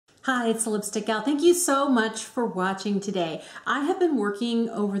Hi, it's the Lipstick Gal. Thank you so much for watching today. I have been working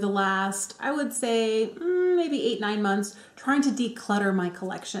over the last, I would say, maybe 8-9 months trying to declutter my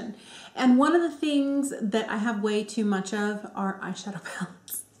collection. And one of the things that I have way too much of are eyeshadow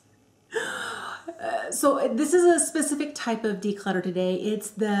palettes. So this is a specific type of declutter today.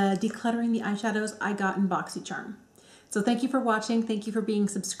 It's the decluttering the eyeshadows I got in Boxycharm. So thank you for watching. Thank you for being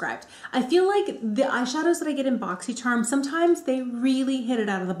subscribed. I feel like the eyeshadows that I get in Boxycharm, sometimes they really hit it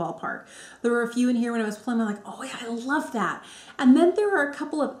out of the ballpark. There were a few in here when I was playing, I'm like, oh yeah, I love that. And then there are a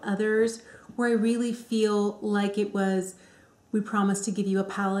couple of others where I really feel like it was, we promised to give you a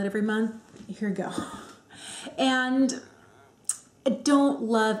palette every month. Here we go. And I don't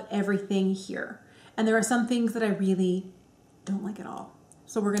love everything here. And there are some things that I really don't like at all.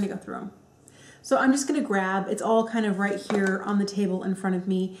 So we're gonna go through them. So I'm just gonna grab, it's all kind of right here on the table in front of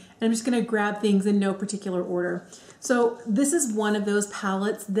me, and I'm just gonna grab things in no particular order. So this is one of those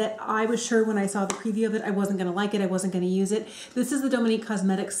palettes that I was sure when I saw the preview of it, I wasn't gonna like it, I wasn't gonna use it. This is the Dominique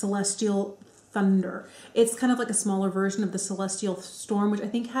Cosmetics Celestial Thunder. It's kind of like a smaller version of the Celestial Storm, which I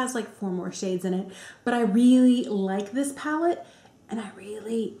think has like 4 more shades in it. But I really like this palette, and I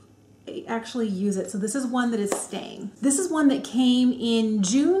actually use it. So this is one that is staying. This is one that came in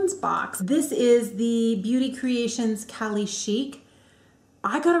June's box. This is the Beauty Creations Cali Chic.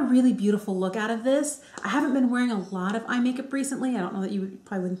 I got a really beautiful look out of this. I haven't been wearing a lot of eye makeup recently. I don't know that you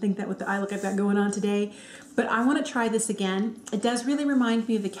probably wouldn't think that with the eye look I've got going on today, but I want to try this again. It does really remind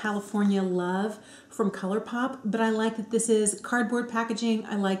me of the California Love from ColourPop, but I like that this is cardboard packaging.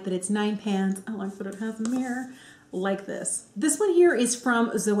 I like that it's 9 pans. I like that it has a mirror. Like this. This one here is from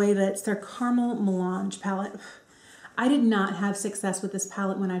Zoeva. It's their Caramel Melange palette. I did not have success with this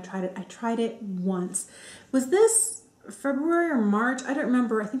palette when I tried it. I tried it once. Was this February or March? I don't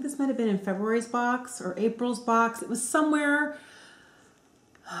remember. I think this might have been in February's box or April's box. It was somewhere.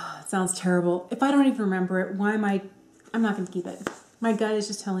 It sounds terrible. If I don't even remember it, why am I'm not going to keep it. My gut is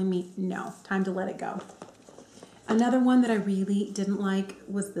just telling me, no, time to let it go. Another one that I really didn't like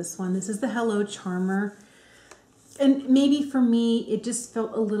was this one. This is the Hello Charmer. And maybe for me, it just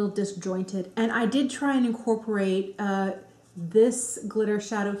felt a little disjointed. And I did try and incorporate this glitter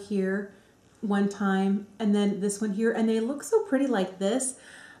shadow here one time, and then this one here, and they look so pretty like this,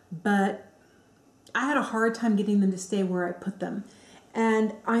 but I had a hard time getting them to stay where I put them.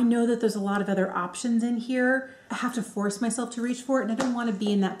 And I know that there's a lot of other options in here. I have to force myself to reach for it, and I don't want to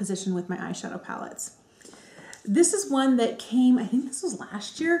be in that position with my eyeshadow palettes. This is one that came, I think this was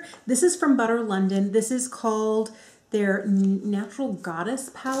last year. This is from Butter London. This is called their Natural Goddess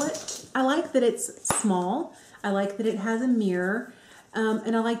palette. I like that it's small. I like that it has a mirror.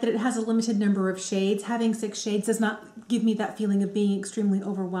 And I like that it has a limited number of shades. Having 6 shades does not give me that feeling of being extremely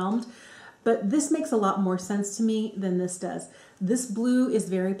overwhelmed. But this makes a lot more sense to me than this does. This blue is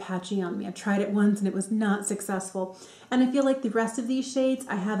very patchy on me. I tried it once and it was not successful. And I feel like the rest of these shades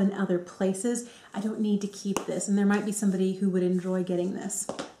I have in other places. I don't need to keep this, and there might be somebody who would enjoy getting this.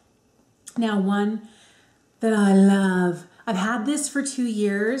 Now, one that I love. I've had this for 2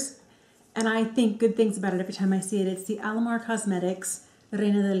 years, and I think good things about it every time I see it. It's the Alamar Cosmetics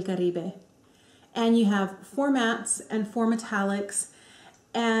Reina del Caribe. And you have 4 mattes and 4 metallics,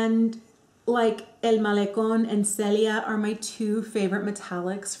 and like El Malecón and Celia are my 2 favorite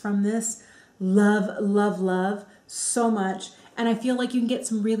metallics from this. Love, love, love so much. And I feel like you can get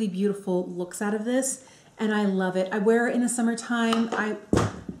some really beautiful looks out of this, and I love it. I wear it in the summertime. I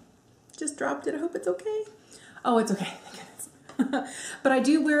just dropped it. I hope it's okay. Oh, it's okay. Thank goodness. But I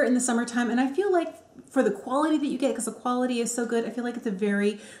do wear it in the summertime, and I feel like for the quality that you get, because the quality is so good, I feel like it's a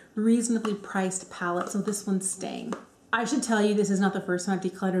very reasonably priced palette, so this one's staying. I should tell you, this is not the first time I've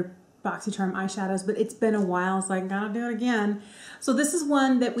decluttered Boxycharm eyeshadows, but it's been a while, so I gotta do it again. So this is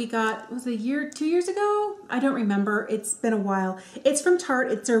one that we got, was it 2 years ago? I don't remember. It's been a while. It's from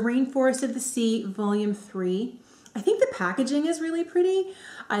Tarte. It's a Rainforest of the Sea Volume 3. I think the packaging is really pretty.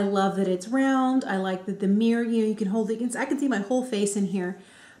 I love that it's round. I like that the mirror, you can hold it. I can see my whole face in here.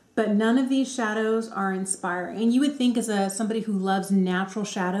 But none of these shadows are inspiring. And you would think as somebody who loves natural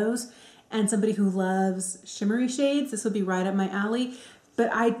shadows and somebody who loves shimmery shades, this would be right up my alley. But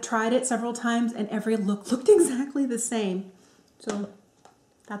I tried it several times and every look looked exactly the same. So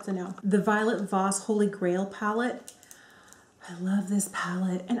that's a no. The Violet Voss Holy Grail palette. I love this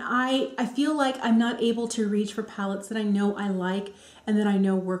palette. And I feel like I'm not able to reach for palettes that I know I like and that I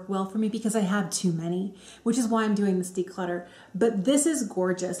know work well for me because I have too many, which is why I'm doing this declutter. But this is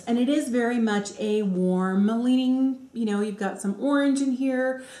gorgeous. And it is very much a warm leaning, you've got some orange in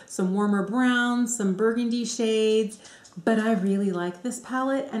here, some warmer browns, some burgundy shades. But I really like this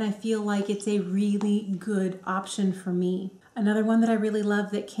palette, and I feel like it's a really good option for me. Another one that I really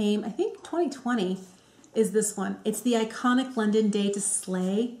love that came, I think 2020, is this one. It's the iconic London Day to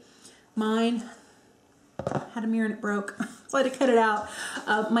Slay. Mine had a mirror and it broke, so I had to cut it out.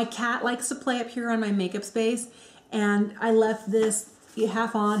 My cat likes to play up here on my makeup space, and I left this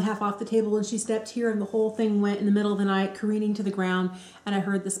half on, half off the table, and she stepped here and the whole thing went in the middle of the night careening to the ground, and I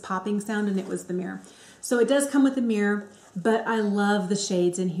heard this popping sound and it was the mirror. So it does come with a mirror, but I love the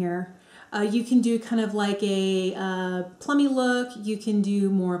shades in here. You can do kind of like a plummy look, you can do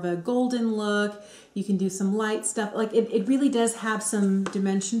more of a golden look, you can do some light stuff. Like it really does have some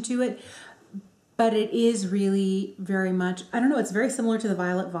dimension to it, but it is really very much, I don't know, it's very similar to the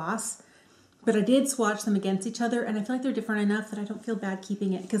Violet Voss, but I did swatch them against each other, and I feel like they're different enough that I don't feel bad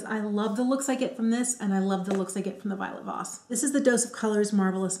keeping it, because I love the looks I get from this, and I love the looks I get from the Violet Voss. This is the Dose of Colors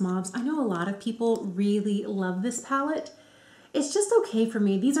Marvelous Mauves. I know a lot of people really love this palette. It's just okay for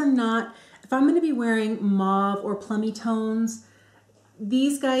me. These are not, if I'm going to be wearing mauve or plummy tones,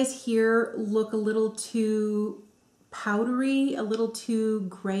 these guys here look a little too powdery, a little too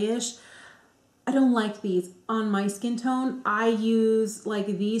grayish. I don't like these on my skin tone. I use like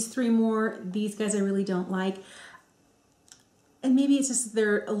these three more. These guys I really don't like. And maybe it's just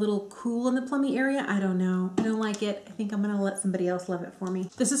they're a little cool in the plummy area. I don't know. I don't like it. I think I'm going to let somebody else love it for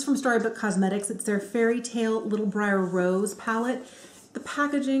me. This is from Storybook Cosmetics. It's their Fairy Tale Little Briar Rose palette. The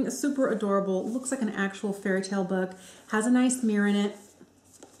packaging is super adorable. It looks like an actual fairy tale book. Has a nice mirror in it.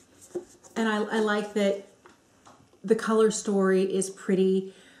 And I like that the color story is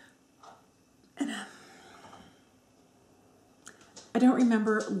pretty. And I don't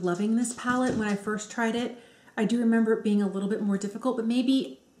remember loving this palette when I first tried it. I do remember it being a little bit more difficult, but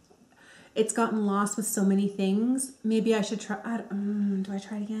maybe it's gotten lost with so many things. Maybe I should try, do I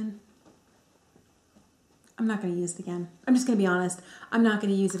try it again? I'm not going to use it again. I'm just going to be honest. I'm not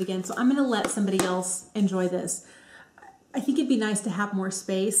going to use it again. So I'm going to let somebody else enjoy this. I think it'd be nice to have more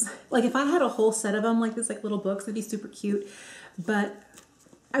space. Like if I had a whole set of them like this, like little books, it'd be super cute. But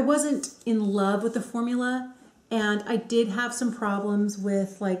I wasn't in love with the formula, and I did have some problems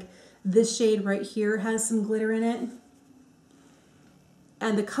with like this shade right here has some glitter in it.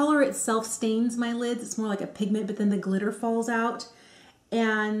 And the color itself stains my lids. It's more like a pigment, but then the glitter falls out.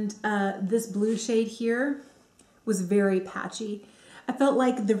 And this blue shade here was very patchy. I felt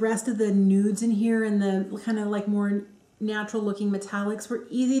like the rest of the nudes in here and the kind of like more natural looking metallics were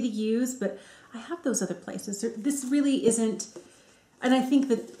easy to use, but I have those other places. This really isn't, and I think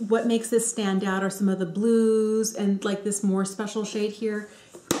that what makes this stand out are some of the blues and like this more special shade here.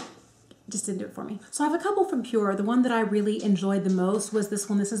 Just didn't do it for me. So I have a couple from Pure. The one that I really enjoyed the most was this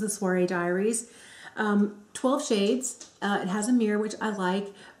one. This is the Soiree Diaries. 12 shades. It has a mirror, which I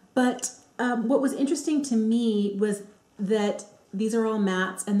like. But what was interesting to me was that these are all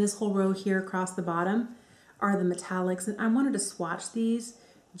mattes, and this whole row here across the bottom are the metallics. And I wanted to swatch these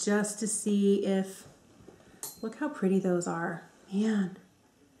just to see if, look how pretty those are. Man,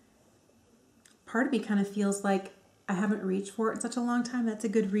 part of me kind of feels like I haven't reached for it in such a long time. That's a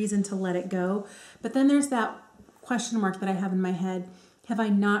good reason to let it go. But then there's that question mark that I have in my head. Have I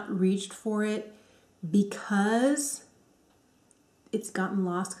not reached for it because it's gotten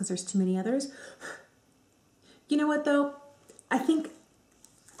lost because there's too many others? You know what though? I think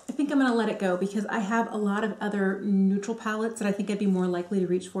I'm gonna let it go because I have a lot of other neutral palettes that I think I'd be more likely to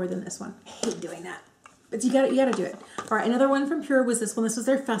reach for than this one. I hate doing that. But you gotta do it. All right, another one from Pure was this one. This was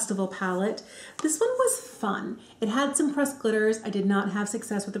their Festival palette. This one was fun. It had some pressed glitters. I did not have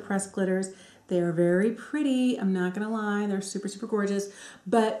success with the pressed glitters. They are very pretty. I'm not gonna lie. They're super, super gorgeous.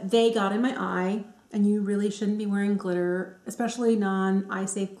 But they got in my eye, and you really shouldn't be wearing glitter, especially non-eye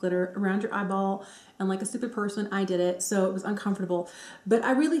safe glitter, around your eyeball. And like a stupid person, I did it, so it was uncomfortable. But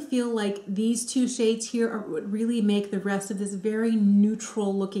I really feel like these two shades here are what really make the rest of this very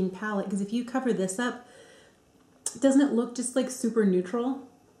neutral looking palette. Because if you cover this up, doesn't it look just like super neutral?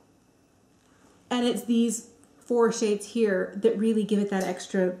 And it's these 4 shades here that really give it that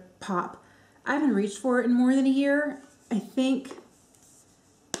extra pop. I haven't reached for it in more than a year. I think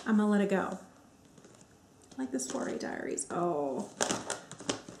I'm gonna let it go. Like the Soiree Diaries. Oh,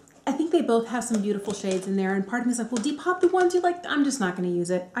 I think they both have some beautiful shades in there, and part of me is like, well, depop the ones you like. I'm just not gonna use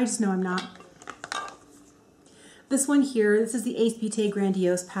it. I just know I'm not. This one here, this is the Ace Beauté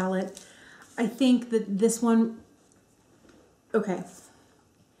Grandiose palette. I think that this one, okay,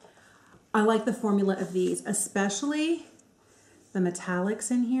 I like the formula of these, especially the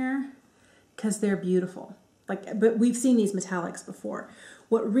metallics in here, because they're beautiful. Like, but we've seen these metallics before.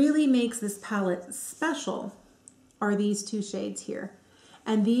 What really makes this palette special are these 2 shades here.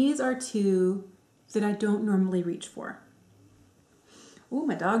 And these are 2 that I don't normally reach for. Oh,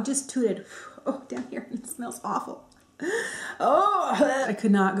 my dog just tooted. Oh, down here, it smells awful. Oh, I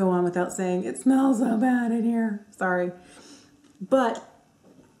could not go on without saying it smells so bad in here. Sorry. But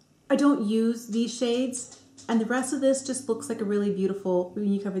I don't use these shades, and the rest of this just looks like a really beautiful,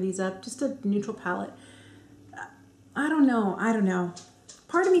 when you cover these up, just a neutral palette. I don't know. I don't know.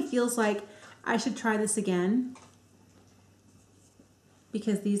 Part of me feels like I should try this again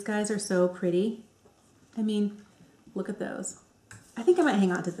because these guys are so pretty. I mean, look at those. I think I might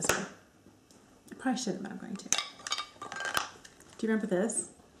hang on to this one. I probably shouldn't, but I'm going to. Do you remember this?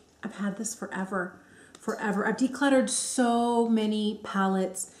 I've had this forever. Forever. I've decluttered so many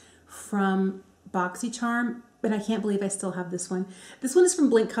palettes from Boxycharm, but I can't believe I still have this one. This one is from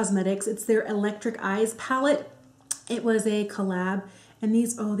Blink Cosmetics. It's their Electric Eyes palette. It was a collab, and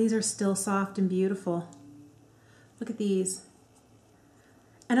these, oh, these are still soft and beautiful. Look at these.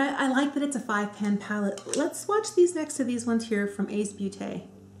 And I like that it's a 5-pan palette. Let's swatch these next to these ones here from Ace Beauté.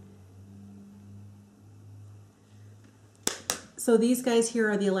 So these guys here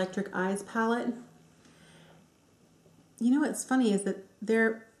are the Electric Eyes palette. You know what's funny is that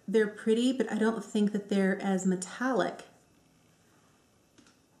they're pretty, but I don't think that they're as metallic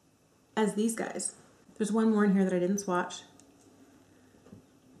as these guys. There's one more in here that I didn't swatch.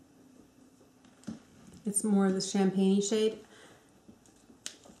 It's more of the champagne-y shade.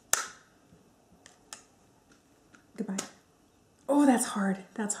 Goodbye. Oh, that's hard.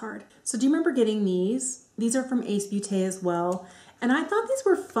 That's hard. So do you remember getting these? These are from Ace Beauté as well. And I thought these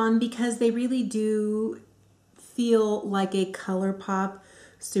were fun because they really do feel like a ColourPop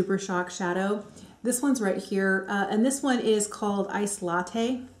Super Shock shadow. This one's right here. And this one is called Ice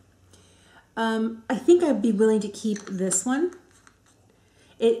Latte. I think I'd be willing to keep this one.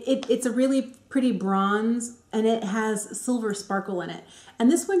 It's a really pretty bronze, and it has silver sparkle in it.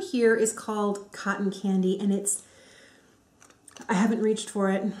 And this one here is called Cotton Candy, and it's, I haven't reached for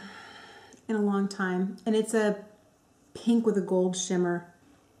it in a long time. And it's a pink with a gold shimmer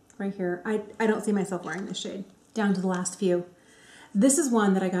right here. I don't see myself wearing this shade. Down to the last few. This is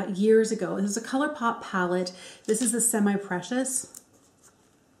one that I got years ago. This is a ColourPop palette. This is the Semi-Precious.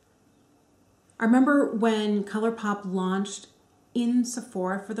 I remember when ColourPop launched in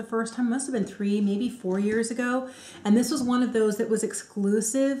Sephora for the first time, must have been 3, maybe 4 years ago. And this was one of those that was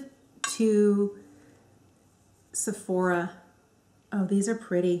exclusive to Sephora. Oh, these are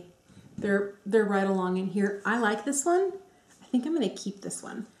pretty. They're right along in here. I like this one. I think I'm gonna keep this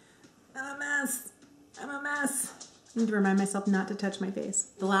one. I'm a mess. I'm a mess. I need to remind myself not to touch my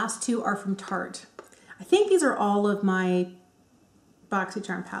face. The last two are from Tarte. I think these are all of my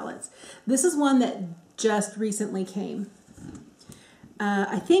Boxycharm palettes. This is one that just recently came.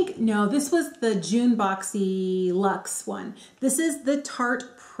 I think, no, this was the June Boxy Luxe one. This is the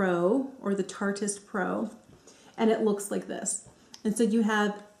Tarte Pro, or the Tartist Pro, and it looks like this. And so you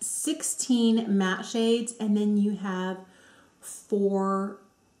have 16 matte shades, and then you have 4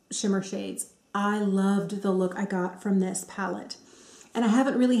 shimmer shades. I loved the look I got from this palette. And I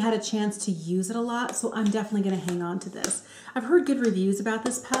haven't really had a chance to use it a lot, so I'm definitely gonna hang on to this. I've heard good reviews about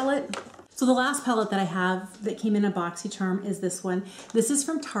this palette. So the last palette that I have that came in a Boxycharm is this one. This is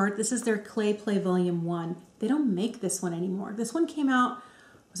from Tarte. This is their Clay Play Volume 1. They don't make this one anymore. This one came out,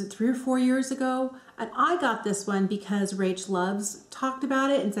 was it 3 or 4 years ago? And I got this one because Rach Loves talked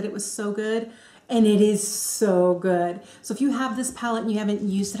about it and said it was so good. And it is so good. So if you have this palette and you haven't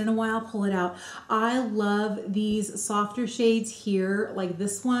used it in a while, pull it out. I love these softer shades here, like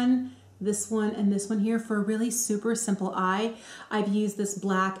this one, and this one here for a really super simple eye. I've used this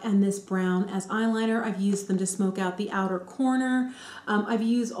black and this brown as eyeliner. I've used them to smoke out the outer corner. I've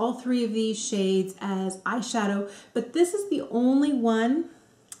used all 3 of these shades as eyeshadow, but this is the only one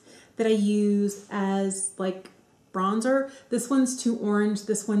that I use as like bronzer. This one's too orange,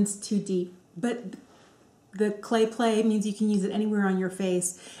 this one's too deep. But the Clay Play means you can use it anywhere on your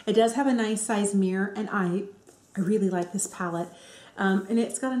face. It does have a nice size mirror, and I really like this palette. And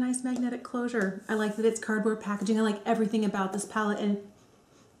it's got a nice magnetic closure. I like that it's cardboard packaging. I like everything about this palette, and it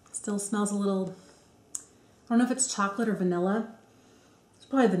still smells a little, I don't know if it's chocolate or vanilla. It's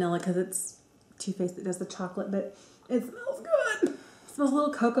probably vanilla because it's Too Faced that does the chocolate, but it smells good. It smells a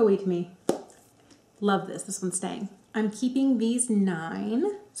little cocoa-y to me. Love this. This one's staying. I'm keeping these 9.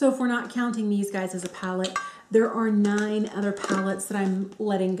 So if we're not counting these guys as a palette, there are 9 other palettes that I'm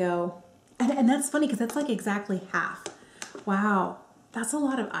letting go. And that's funny because that's like exactly half. Wow, that's a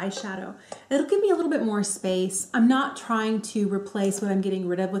lot of eyeshadow. It'll give me a little bit more space. I'm not trying to replace what I'm getting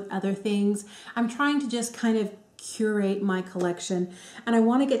rid of with other things. I'm trying to just kind of curate my collection, and I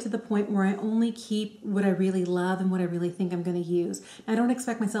want to get to the point where I only keep what I really love and what I really think I'm going to use. I don't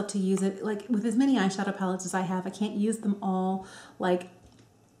expect myself to use it, like with as many eyeshadow palettes as I have, I can't use them all like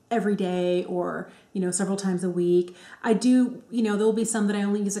every day or, several times a week. I do, there'll be some that I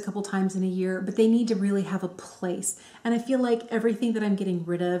only use a couple times in a year, but they need to really have a place. And I feel like everything that I'm getting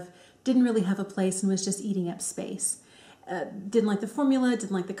rid of didn't really have a place and was just eating up space. Didn't like the formula,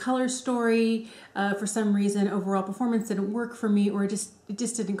 didn't like the color story. For some reason, overall performance didn't work for me, or it just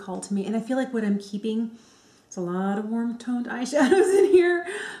didn't call to me. And I feel like what I'm keeping, it's a lot of warm toned eyeshadows in here,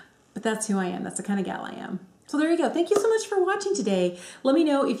 but that's who I am. That's the kind of gal I am. So there you go. Thank you so much for watching today. Let me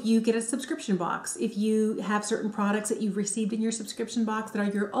know if you get a subscription box, if you have certain products that you've received in your subscription box that are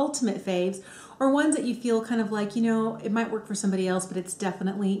your ultimate faves, or ones that you feel kind of like, it might work for somebody else, but it's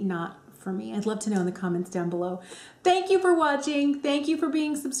definitely not for me. I'd love to know in the comments down below. Thank you for watching. Thank you for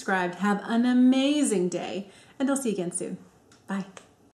being subscribed. Have an amazing day, and I'll see you again soon. Bye.